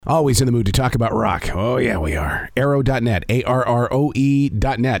Always in the mood to talk about rock. Oh, yeah, we are. Arrow.net,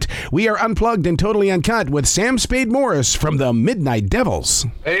 ARROE.net. We are unplugged and totally uncut with Sam Spade Morris from the Midnight Devils.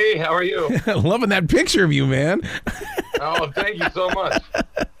 Hey, how are you? Loving that picture of you, man. Oh, thank you so much.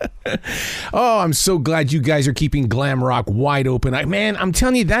 Oh, I'm so glad you guys are keeping glam rock wide open. Man, I'm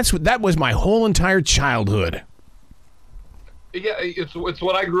telling you, that was my whole entire childhood. Yeah, it's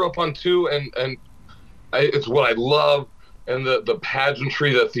what I grew up on too, and it's what I love, and the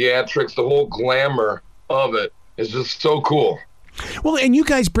pageantry, the theatrics, the whole glamour of it is just so cool. Well, and you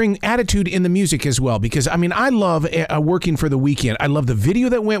guys bring attitude in the music as well, because, I mean, I love Working for the Weekend. I love the video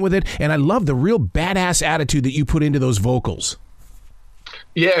that went with it, and I love the real badass attitude that you put into those vocals.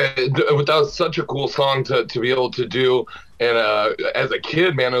 Yeah, that was such a cool song to be able to do. And as a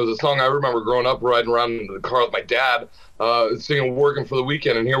kid, man, it was a song I remember growing up riding around in the car with my dad, singing Working for the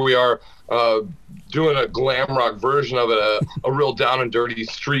Weekend. And here we are doing a glam rock version of it, a real down and dirty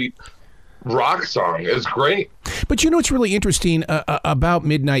street rock song. It's great. But you know what's really interesting about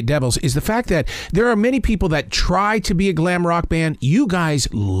Midnight Devils is the fact that there are many people that try to be a glam rock band. You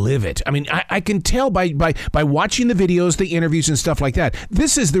guys live it. I mean, I can tell by watching the videos, the interviews and stuff like that.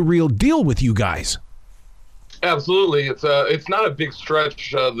 This is the real deal with you guys. Absolutely. It's not a big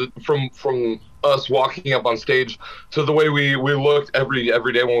stretch from us walking up on stage to the way we looked every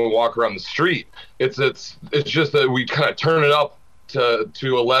day when we walk around the street. It's just that we kind of turn it up to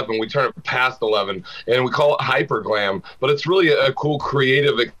 11. We turn it past 11, and we call it hyper glam, but it's really a cool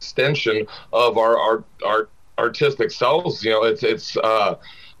creative extension of our artistic selves. You know, it's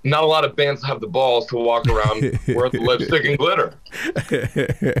not a lot of bands have the balls to walk around with lipstick and glitter.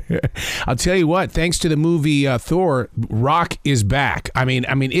 I'll tell you what, thanks to the movie Thor, rock is back. I mean,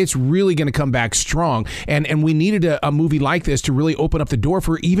 it's really going to come back strong, and we needed a movie like this to really open up the door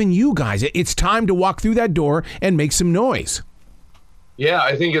for even you guys. It's time to walk through that door and make some noise. Yeah,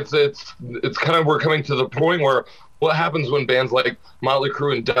 I think it's kind of, we're coming to the point where what happens when bands like Motley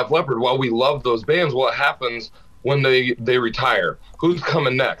Crue and Def Leppard, while we love those bands, what happens when they retire? Who's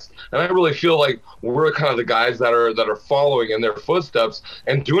coming next? And I really feel like we're kind of the guys that are following in their footsteps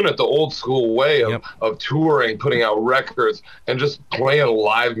and doing it the old school way of touring, putting out records, and just playing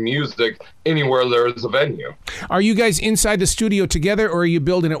live music anywhere there is a venue. Are you guys inside the studio together, or are you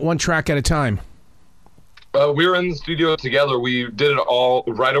building it one track at a time? We were in the studio together. We did it all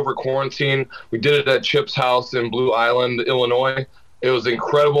right over quarantine. We did it at Chip's house in Blue Island, Illinois. It was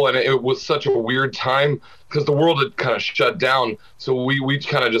incredible, and it was such a weird time because the world had kind of shut down. So we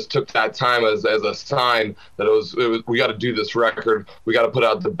kind of just took that time as a sign that it was we got to do this record. We got to put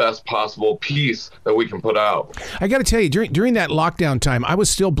out the best possible piece that we can put out. I got to tell you, during that lockdown time, I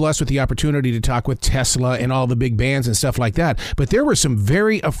was still blessed with the opportunity to talk with Tesla and all the big bands and stuff like that. But there were some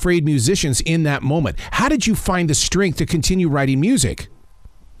very afraid musicians in that moment. How did you find the strength to continue writing music?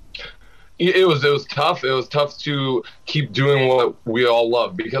 It was tough. It was tough to keep doing what we all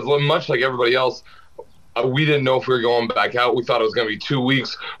love, because much like everybody else, we didn't know if we were going back out. We thought it was going to be 2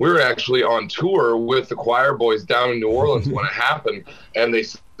 weeks. We were actually on tour with the Choir Boys down in New Orleans when it happened, and they,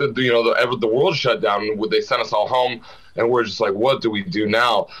 the world shut down. They sent us all home, and we're just like, what do we do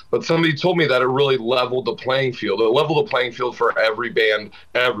now? But somebody told me that it really leveled the playing field. It leveled the playing field for every band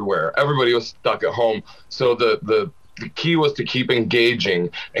everywhere. Everybody was stuck at home, so the key was to keep engaging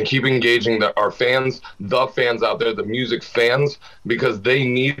our fans, the fans out there, the music fans, because they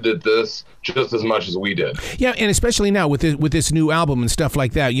needed this just as much as we did. Yeah, and especially now with this new album and stuff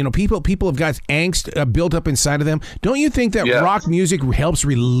like that, people have got angst built up inside of them. Don't you think that rock music helps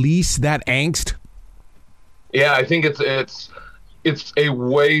release that angst? Yeah, I think it's a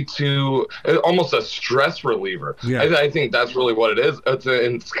way to, almost a stress reliever. Yeah. I think that's really what it is.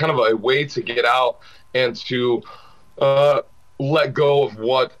 It's kind of a way to get out and to let go of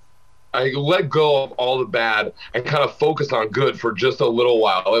all the bad and kind of focus on good for just a little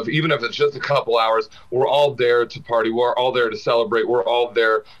while. Even if it's just a couple hours, we're all there to party. We're all there to celebrate. We're all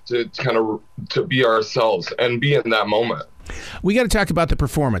there to kind of to be ourselves and be in that moment. We got to talk about the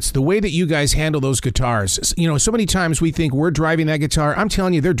performance, the way that you guys handle those guitars. You know, so many times we think we're driving that guitar. I'm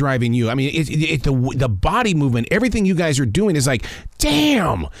telling you, they're driving you. I mean, the body movement, everything you guys are doing is like,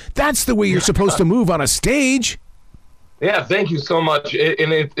 damn, that's the way you're supposed to move on a stage. Yeah, thank you so much.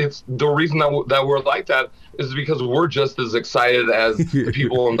 It's the reason that we're like that is because we're just as excited as the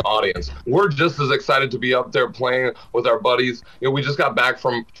people in the audience. We're just as excited to be up there playing with our buddies. We just got back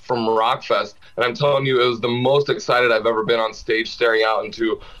from Rockfest, and I'm telling you, it was the most excited I've ever been on stage, staring out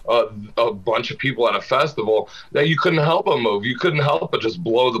into a bunch of people at a festival that you couldn't help but move. You couldn't help but just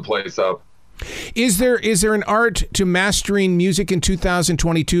blow the place up. Is there an art to mastering music in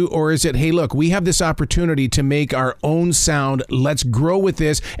 2022, or is it, hey, look, we have this opportunity to make our own sound. Let's grow with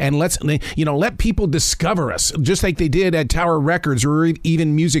this, and let's let people discover us, just like they did at Tower Records or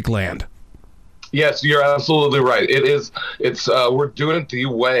even Musicland. Yes, you're absolutely right. It's we're doing it the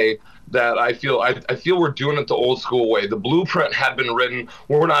way that I feel we're doing it the old school way. The blueprint had been written.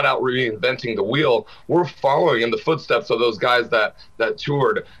 We're not out reinventing the wheel. We're following in the footsteps of those guys that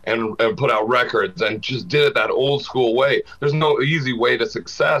toured and put out records and just did it that old school way. There's no easy way to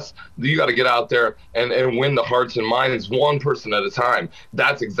success. You got to get out there and win the hearts and minds one person at a time.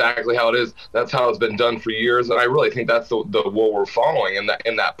 That's exactly how it is. That's how it's been done for years. And I really think that's the what we're following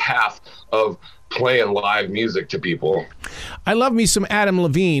in that path of playing live music to people. I love me some Adam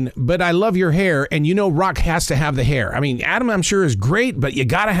Levine, but I love your hair, and rock has to have the hair. I mean, Adam, I'm sure, is great, but you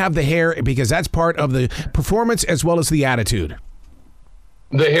got to have the hair because that's part of the performance as well as the attitude.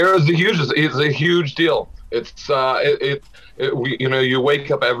 The hair is a huge deal. It's you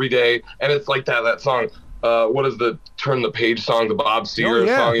wake up every day and it's like that song. What is the Turn the Page song, the Bob Seger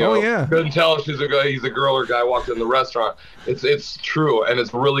song? Yeah. Couldn't tell if he's a girl or guy walked in the restaurant. It's true, and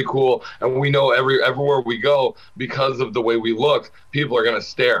it's really cool. And we know everywhere we go, because of the way we look, people are gonna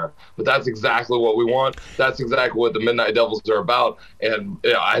stare. But that's exactly what we want. That's exactly what the Midnight Devils are about. And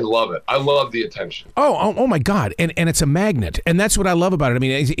I love it. I love the attention. Oh my God! And it's a magnet, and that's what I love about it. I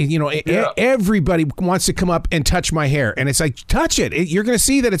mean, everybody wants to come up and touch my hair, and it's like, touch it. You're gonna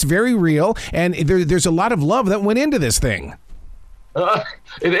see that it's very real, and there's a lot of love that went into this thing.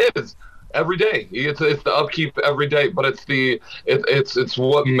 It is every day. It's the upkeep every day, but it's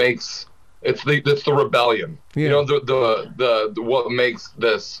what makes it's the rebellion. Yeah. The what makes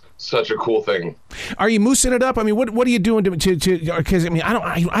this such a cool thing. Are you moosing it up? I mean, what are you doing to? Because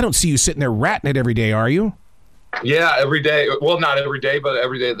I don't see you sitting there ratting it every day. Are you? Yeah, every day. Well, not every day, but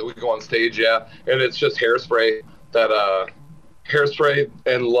every day that we go on stage. Yeah, and it's just hairspray that. Hairspray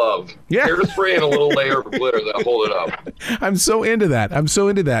and love. Yeah. Hairspray and a little layer of glitter that hold it up. I'm so into that.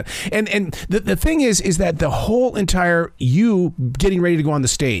 And the thing is that the whole entire you getting ready to go on the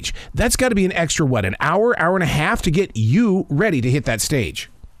stage, that's got to be an extra, an hour and a half to get you ready to hit that stage.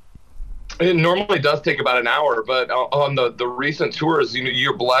 It normally does take about an hour, but on the recent tours,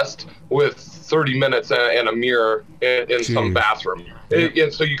 you're blessed with 30 minutes and a mirror in some bathroom.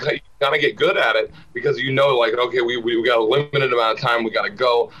 And so you kind of get good at it because okay, we got a limited amount of time, we got to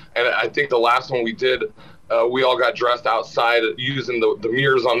go. And I think the last one we did, we all got dressed outside using the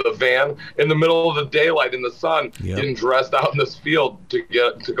mirrors on the van in the middle of the daylight in the sun, getting dressed out in this field to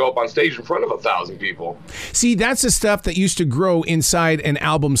go up on stage in front of 1,000 people. See, that's the stuff that used to grow inside an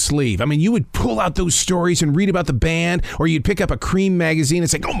album sleeve. I mean, you would pull out those stories and read about the band, or you'd pick up a Cream magazine and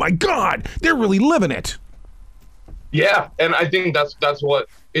say, oh my God, they're really living it. Yeah, and I think that's what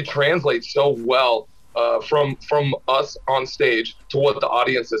it translates so well from us on stage to what the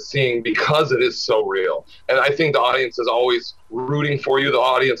audience is seeing, because it is so real. And I think the audience is always rooting for you. The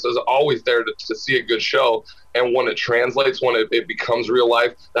audience is always there to see a good show. And when it translates, when it becomes real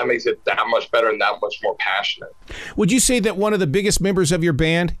life, that makes it that much better and that much more passionate. Would you say that one of the biggest members of your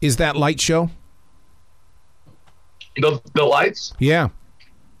band is that light show? The lights? Yeah.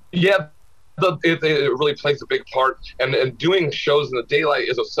 Yeah. It really plays a big part, and doing shows in the daylight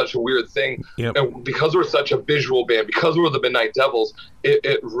is such a weird thing. Yep. And because we're such a visual band, because we're the Midnight Devils,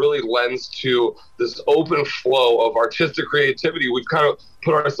 it really lends to this open flow of artistic creativity. We've kind of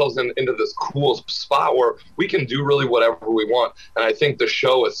put ourselves into this cool spot where we can do really whatever we want, and I think the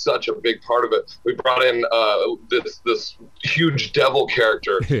show is such a big part of it. We brought in this huge devil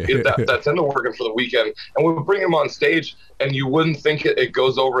character that's into working for the weekend, and we would bring him on stage, and you wouldn't think it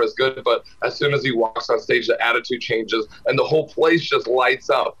goes over as good, but as soon as he walks on stage, the attitude changes, and the whole place just lights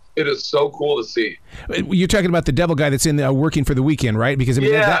up. It is so cool to see. You're talking about the devil guy that's in working for the weekend, right? Because they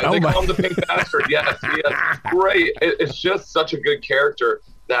call him the Pink Bastard. Yes, great. It's just such a good character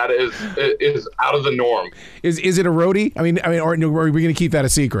that is out of the norm. Is it a roadie? I mean, or are we going to keep that a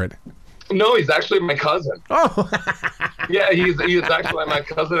secret? No, he's actually my cousin. Oh, yeah, he's actually my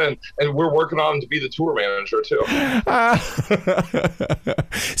cousin, and we're working on him to be the tour manager too.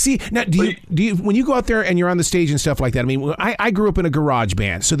 See, now do you when you go out there and you're on the stage and stuff like that? I mean, I grew up in a garage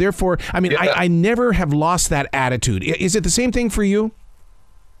band, so therefore, I mean, I never have lost that attitude. Is it the same thing for you?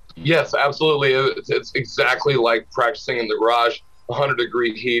 Yes, absolutely. It's exactly like practicing in the garage,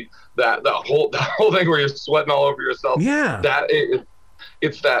 100-degree heat. That whole thing where you're sweating all over yourself. Yeah.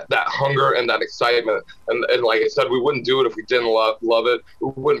 It's that hunger and that excitement. And like I said, we wouldn't do it if we didn't love it.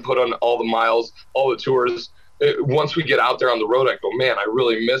 We wouldn't put on all the miles, all the tours. Once we get out there on the road, I go, man, I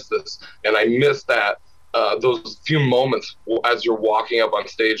really miss this. And I miss that those few moments as you're walking up on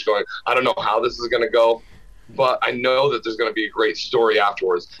stage going, I don't know how this is going to go, but I know that there's going to be a great story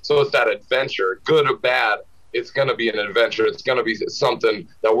afterwards. So it's that adventure, good or bad. It's going to be an adventure. It's going to be something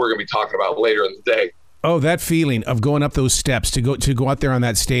that we're going to be talking about later in the day. Oh, that feeling of going up those steps to go out there on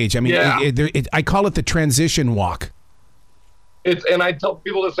that stage. I mean, yeah. I call it the transition walk. And I tell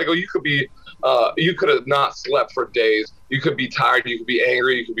people this, I go, you could have not slept for days. You could be tired. You could be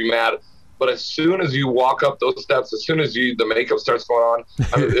angry. You could be mad. But as soon as you walk up those steps, as soon as the makeup starts going on,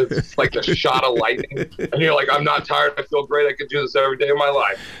 it's like a shot of lightning. And you're like, I'm not tired. I feel great. I could do this every day of my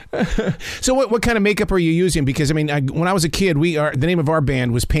life. So what kind of makeup are you using? Because, I mean, when I was a kid, the name of our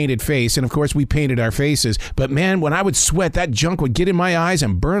band was Painted Face. And, of course, we painted our faces. But, man, when I would sweat, that junk would get in my eyes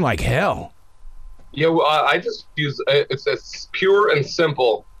and burn like hell. Yeah, well, I just use it's pure and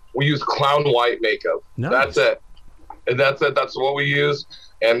simple. We use clown white makeup. Nice. That's it. And that's it. That's what we use.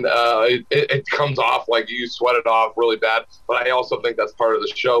 And it comes off like you sweat it off really bad. But I also think that's part of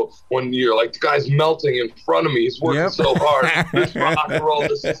the show when you're like, the guy's melting in front of me. He's working so hard. This rock and roll.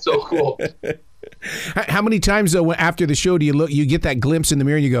 This is so cool. How many times, though, after the show do you get that glimpse in the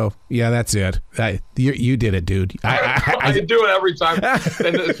mirror and you go, yeah, that's it. You did it, dude. I do it every time.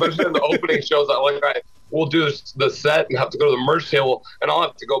 And especially in the opening shows, we'll do the set and have to go to the merch table, and I'll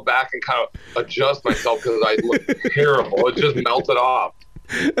have to go back and kind of adjust myself because I look terrible. It just melted off.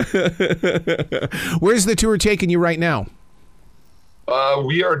 Where's the tour taking you right now?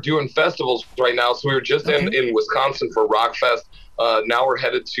 We are doing festivals right now. So we were just in Wisconsin for Rock Fest. Now we're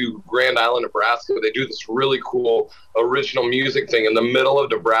headed to Grand Island, Nebraska. They do this really cool original music thing in the middle of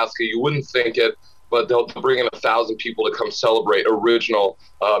Nebraska. You wouldn't think it, but they'll bring in 1,000 people to come celebrate original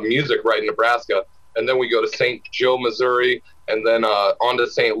music right in Nebraska. And then we go to St. Joe, Missouri, and then on to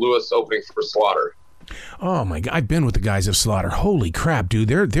St. Louis opening for Slaughter. Oh, my God. I've been with the guys of Slaughter. Holy crap, dude.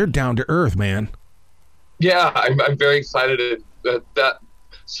 They're down to earth, man. Yeah, I'm very excited that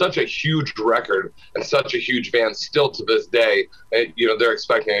such a huge record and such a huge band still to this day. They're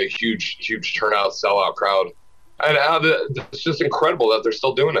expecting a huge turnout, sellout crowd. And it's just incredible that they're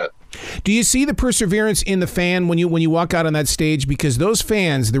still doing it. Do you see the perseverance in the fan when you walk out on that stage? Because those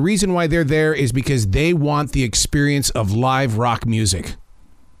fans, the reason why they're there is because they want the experience of live rock music.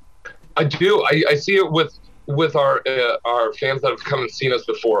 I do. I see it with our fans that have come and seen us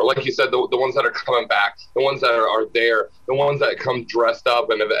before. Like you said, the ones that are coming back, the ones that are there, the ones that come dressed up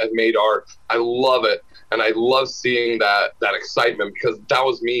and have made art. I love it. And I love seeing that excitement because that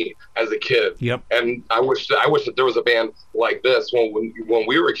was me as a kid. Yep. And I wish that there was a band like this when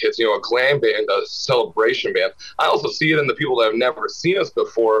we were kids, a glam band, a celebration band. I also see it in the people that have never seen us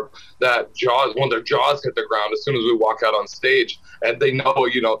before, that when their jaws hit the ground as soon as we walk out on stage, and they know,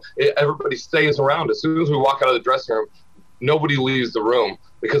 everybody stays around. As soon as we walk out of the dressing room, nobody leaves the room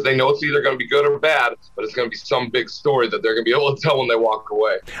because they know it's either going to be good or bad, but it's going to be some big story that they're going to be able to tell when they walk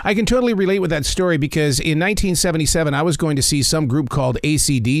away. I can totally relate with that story because in 1977, I was going to see some group called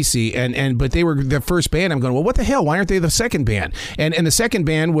AC/DC, but they were the first band. I'm going, well, what the hell? Why aren't they the second band? And the second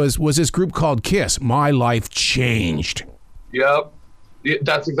band was this group called Kiss. My life changed. Yep.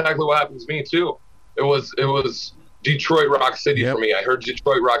 That's exactly what happened to me, too. It was Detroit Rock City for me. I heard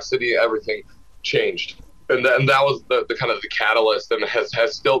Detroit Rock City, everything changed. And that was the kind of the catalyst, and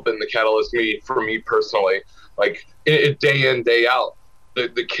has still been the catalyst for me personally. Like day in, day out,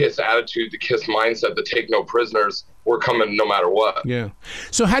 the Kiss attitude, the Kiss mindset, the take no prisoners. We're coming no matter what. Yeah.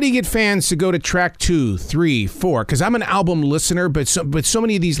 So how do you get fans to go to track 2, 3, 4? Because I'm an album listener, but so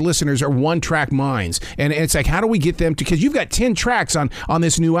many of these listeners are one-track minds, and it's like, how do we get them to? Because you've got 10 tracks on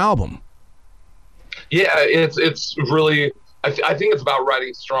this new album. Yeah, it's really. I think it's about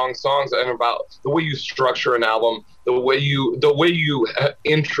writing strong songs and about the way you structure an album, the way you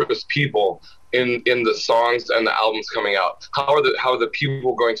interest people in the songs and the albums coming out. How are the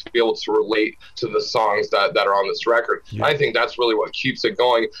people going to be able to relate to the songs that are on this record? Yeah. I think that's really what keeps it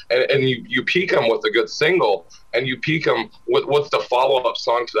going. And you peak them with a good single, and you peak them with what's the follow-up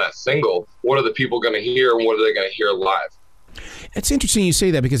song to that single. What are the people going to hear, and what are they going to hear live? It's interesting you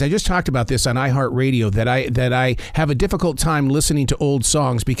say that because I just talked about this on iHeartRadio that I have a difficult time listening to old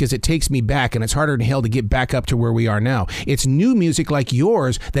songs because it takes me back and it's harder than hell to get back up to where we are now. It's new music like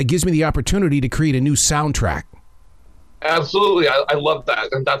yours that gives me the opportunity to create a new soundtrack. Absolutely. I love that.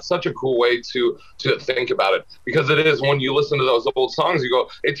 And that's such a cool way to think about it, because it is, when you listen to those old songs, you go,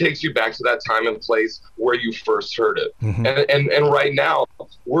 it takes you back to that time and place where you first heard it. Mm-hmm. And right now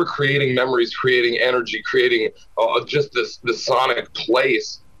we're creating memories, creating energy, creating just this sonic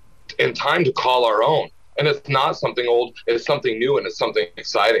place and time to call our own. And it's not something old, it's something new, and it's something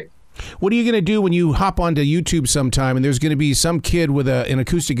exciting. What are you going to do when you hop onto YouTube sometime and there's going to be some kid with an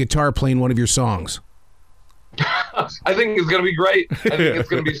acoustic guitar playing one of your songs? I think it's going to be great. I think it's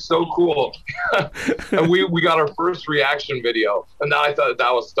going to be so cool. And we got our first reaction video, and I thought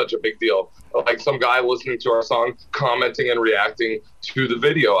that was such a big deal. Like some guy listening to our song, commenting and reacting to the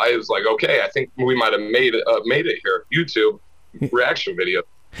video. I was like, okay, I think we might have made it here. YouTube reaction video.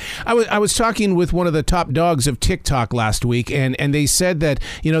 I was talking with one of the top dogs of TikTok last week, and they said that,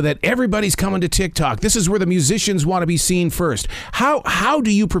 that everybody's coming to TikTok. This is where the musicians want to be seen first. How do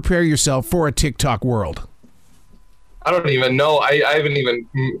you prepare yourself for a TikTok world? I don't even know. I haven't even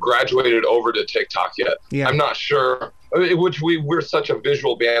graduated over to TikTok yet. Yeah. I'm not sure. Which we're such a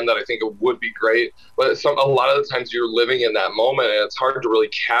visual band that I think it would be great. But a lot of the times you're living in that moment, and it's hard to really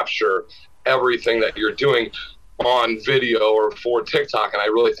capture everything that you're doing on video or for TikTok. And I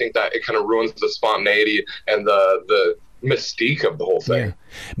really think that it kind of ruins the spontaneity and the mystique of the whole thing.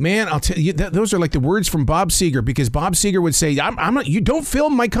 Yeah. Man, I'll tell you, those are like the words from Bob Seger, because Bob Seger would say, I'm not, you don't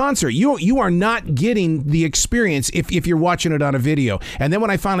film my concert. You are not getting the experience if you're watching it on a video. And then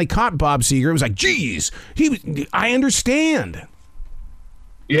when I finally caught Bob Seger, it was like, geez, I understand.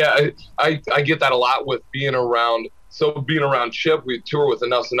 Yeah, I get that a lot with being around. So being around Chip, we'd tour with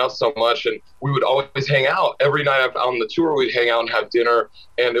Enough's so much, and we would always hang out. Every night on the tour, we'd hang out and have dinner.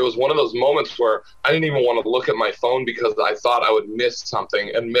 And it was one of those moments where I didn't even want to look at my phone because I thought I would miss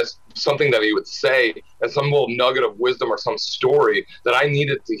something and miss something that he would say and some little nugget of wisdom or some story that I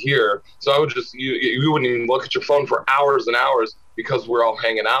needed to hear. So I would just, you wouldn't even look at your phone for hours and hours because we're all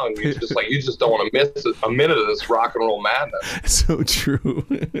hanging out, and you just don't want to miss a minute of this rock and roll madness. So true.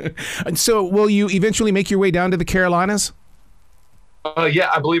 And so will you eventually make your way down to the Carolinas?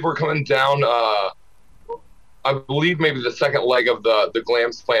 Yeah, I believe we're coming down. I believe maybe the second leg of the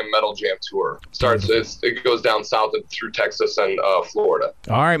Glam Slam Metal Jam tour starts. It goes down south and through Texas and Florida.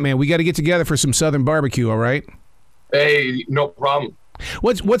 All right, man. We got to get together for some Southern barbecue. All right. Hey, no problem.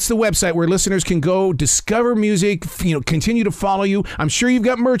 What's the website where listeners can go discover music, continue to follow you? I'm sure you've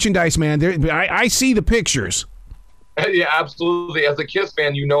got merchandise, man. I see the pictures. Yeah, absolutely. As a Kiss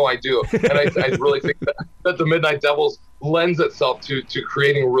fan, I do. And I really think that the Midnight Devils lends itself to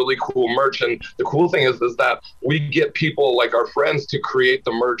creating really cool merch. And the cool thing is that we get people like our friends to create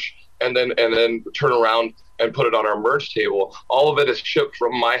the merch and then turn around and put it on our merch table. All of it is shipped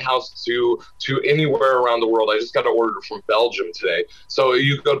from my house to anywhere around the world. I just got an order from Belgium today. So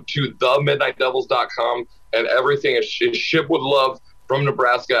you go to themidnightdevils.com, and everything is shipped with love from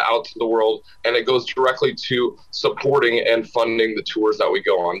Nebraska out to the world, and it goes directly to supporting and funding the tours that we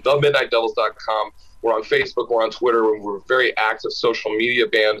go on. Themidnightdevils.com. We're on Facebook, we're on Twitter, and we're a very active social media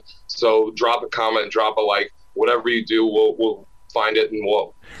band. So drop a comment, drop a like, whatever you do, we'll find it and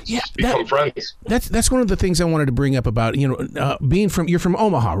we'll become friends. That's one of the things I wanted to bring up about, you're from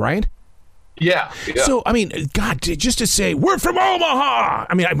Omaha, right? Yeah. So, I mean, God, just to say, we're from Omaha.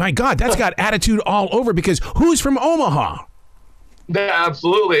 I mean, my God, that's got attitude all over, because who's from Omaha? Yeah,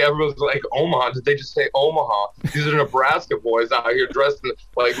 absolutely. Everyone's like, Omaha. Did they just say Omaha? These are Nebraska boys out here dressed in,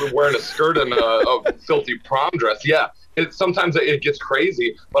 like, wearing a skirt and a filthy prom dress. Yeah, sometimes it gets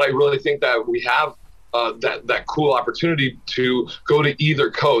crazy, but I really think that we have that cool opportunity to go to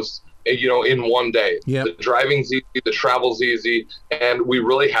either coast, in one day. Yep. The driving's easy, the travel's easy, and we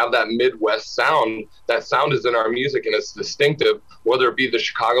really have that Midwest sound. That sound is in our music, and it's distinctive, whether it be the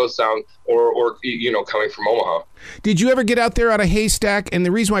Chicago sound or coming from Omaha. Did you ever get out there on a haystack? And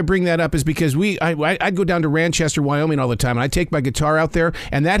the reason why I bring that up is because I'd go down to Ranchester, Wyoming all the time, and I'd take my guitar out there,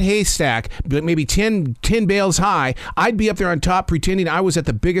 and that haystack, maybe 10 bales high, I'd be up there on top pretending I was at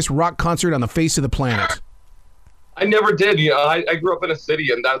the biggest rock concert on the face of the planet. I never did. I grew up in a city,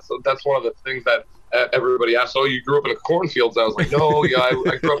 and that's one of the things that everybody asks. Oh, you grew up in a cornfields? I was like, no,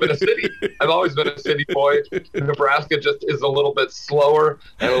 I grew up in a city. I've always been a city boy. Nebraska just is a little bit slower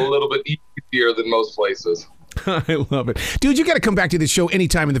and a little bit easier than most places. I love it. Dude, you got to come back to this show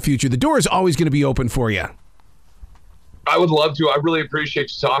anytime in the future. The door is always going to be open for you. I would love to. I really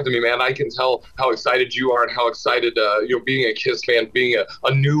appreciate you talking to me, man. I can tell how excited you are and how excited, being a Kiss fan, being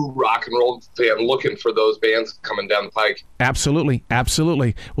a new rock and roll fan, looking for those bands coming down the pike. Absolutely.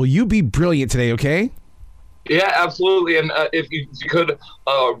 Absolutely. Well, you be brilliant today, okay? Yeah, absolutely. And if you could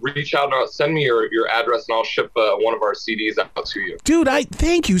reach out and send me your address, and I'll ship one of our CDs out to you. Dude, I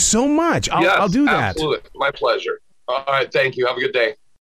thank you so much. I'll do that. Absolutely. My pleasure. All right. Thank you. Have a good day.